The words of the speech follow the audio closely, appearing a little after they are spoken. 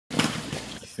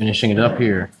Finishing it up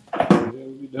here. Yeah,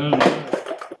 we'll be done.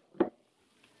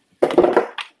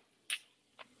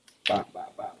 Bop,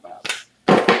 bop, bop, bop.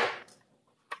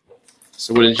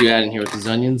 So what did you add in here with these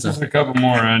onions? Just a couple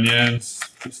more onions.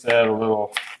 Just to add a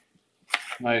little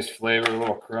nice flavor, a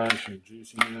little crunch and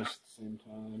juiciness at the same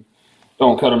time.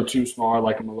 Don't cut them too small. I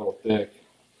like them a little thick.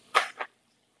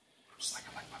 Just like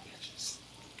I like my bitches.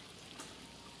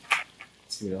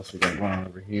 Let's see what else we got going on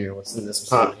over here. What's in this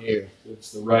pot here?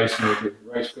 It's the rice maker,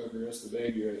 rice cooker. That's the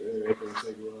baby right there. Right there.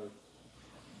 Take a look.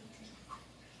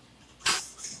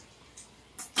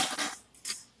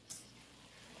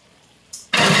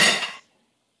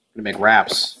 Gonna make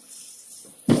wraps.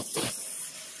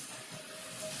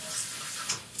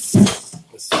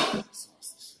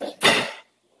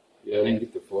 Yeah, I didn't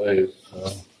get the fillets.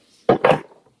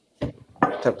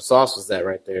 What type of sauce was that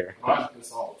right there? Vodka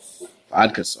sauce.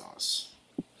 Vodka sauce.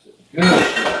 Good.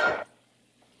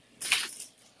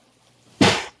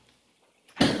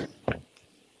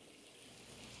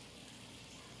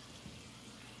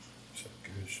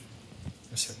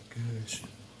 That's a good shit.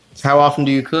 How often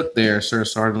do you cook there, Sir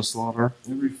Sergeant Slaughter?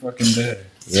 Every fucking day.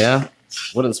 Yeah?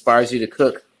 What inspires you to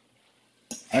cook?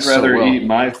 I'd So rather well? eat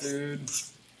my food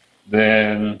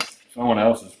than someone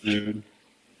else's food.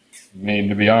 I mean,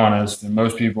 to be honest, and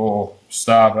most people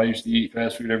stop. I used to eat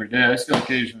fast food every day. I still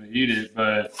occasionally eat it,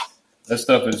 but that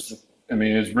stuff is, I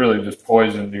mean, it's really just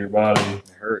poison to your body. It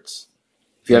hurts.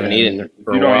 If you haven't eaten it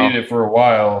for a you while. don't eat it for a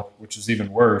while, which is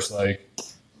even worse. Like,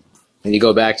 And you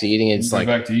go back to eating it, it's you like...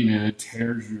 go back to eating it, it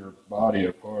tears your body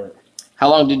apart. How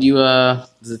long did you,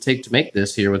 does it take to make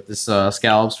this here with this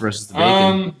scallops versus the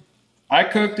bacon? I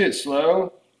cooked it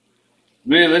slow.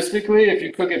 Realistically, if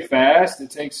you cook it fast,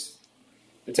 it takes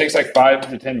like 5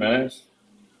 to 10 minutes.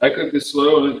 I cooked it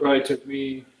slow, and it probably took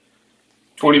me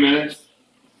 20 minutes.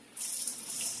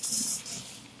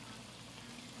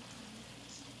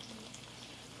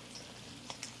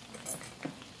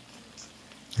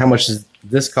 How much does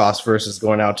this cost versus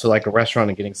going out to like a restaurant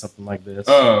and getting something like this?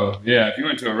 Oh, yeah. If you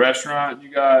went to a restaurant, you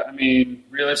got, I mean,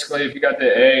 realistically, if you got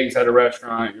the eggs at a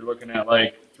restaurant, you're looking at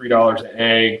like $3 an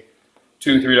egg,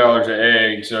 $3 an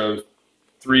egg. So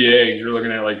 3 eggs, you're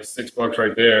looking at like $6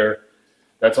 right there.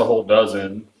 That's a whole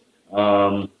dozen.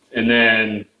 And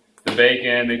then the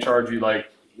bacon, they charge you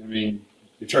like, I mean,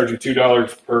 they charge you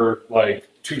 $2 per like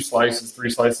 2 slices, 3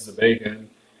 slices of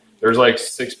bacon. There's like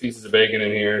 6 pieces of bacon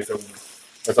in here. So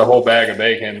that's a whole bag of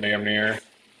bacon, damn near.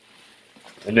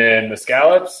 And then the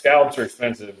scallops are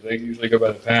expensive. They usually go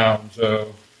by the pound.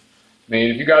 So, I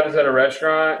mean, if you got this at a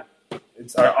restaurant,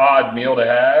 it's an odd meal to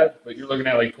have, but you're looking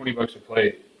at like $20 a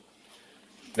plate.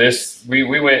 This, we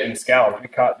went in scallops. We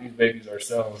caught these babies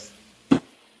ourselves.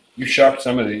 You shucked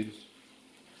some of these.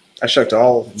 I shucked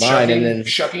all of mine Shucking, and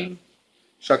then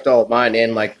shucked all of mine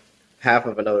in like half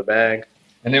of another bag.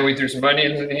 And then we threw some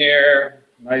onions in here,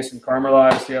 nice and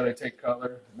caramelized. See how they take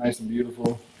color? Nice and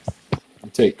beautiful. They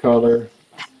take color.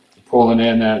 Pulling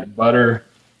in that butter.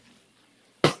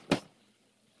 The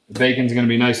bacon's going to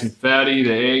be nice and fatty.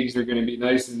 The eggs are going to be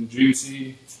nice and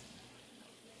juicy.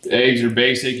 The eggs are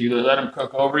basic. You let them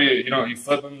cook over. You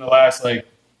flip them the last like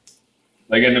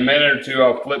in a minute or two.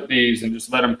 I'll flip these and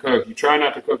just let them cook. You try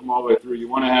not to cook them all the way through. You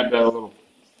want to have that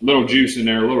little juice in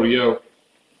there, a little yolk.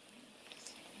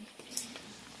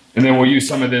 And then we'll use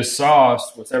some of this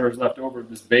sauce, whatever's left over,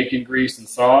 this bacon grease and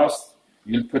sauce.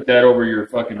 You can put that over your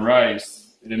fucking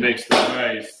rice, and it makes the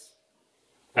rice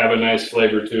have a nice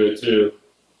flavor to it too.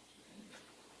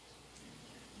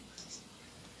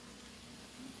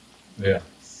 Yeah.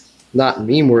 Not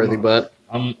meme worthy, but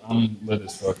I'm lit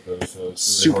as fuck though, so it's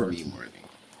super really meme worthy.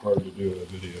 hard to do a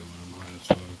video when I'm high as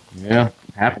fuck. Yeah,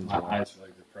 happens. My eyes feel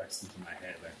like they're pressed into my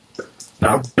head.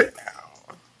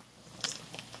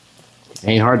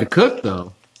 Ain't hard to cook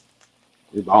though.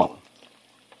 You're balling.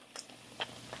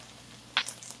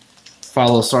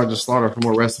 Follow Sergeant Slaughter for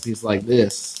more recipes like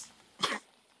this.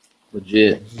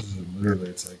 Legit. This is literally,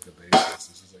 it's like the basics.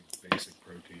 This is like basic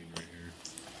protein right here.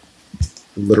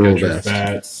 Literal your best.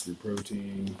 fats, your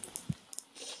protein,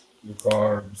 your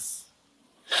carbs,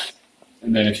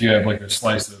 and then if you have like a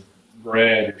slice of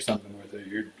bread or something with it,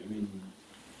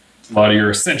 a lot of your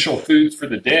essential foods for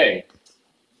the day.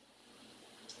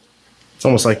 It's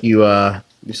almost like you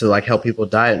used to like help people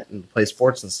diet and play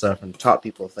sports and stuff and taught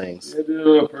people things. I did a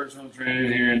little personal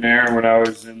training here and there when I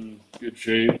was in good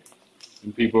shape,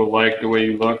 and people like the way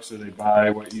you look, so they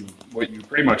buy what you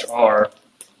pretty much are.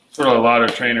 Sort of a lot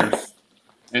of trainers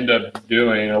end up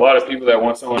doing. A lot of people that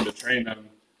want someone to train them,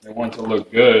 they want to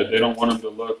look good. They don't want them to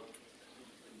look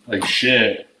like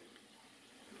shit.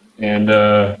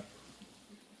 And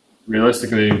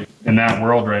realistically, in that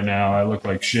world right now, I look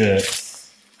like shit.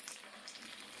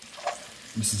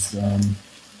 This is done.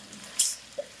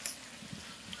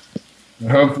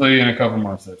 But hopefully in a couple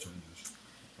months that changes.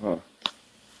 Oh.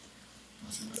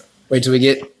 Wait till we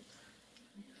get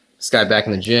this guy back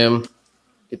in the gym.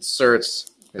 Get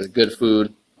certs. There's good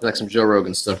food. Like some Joe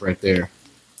Rogan stuff right there.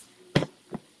 What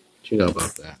you know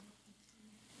about that?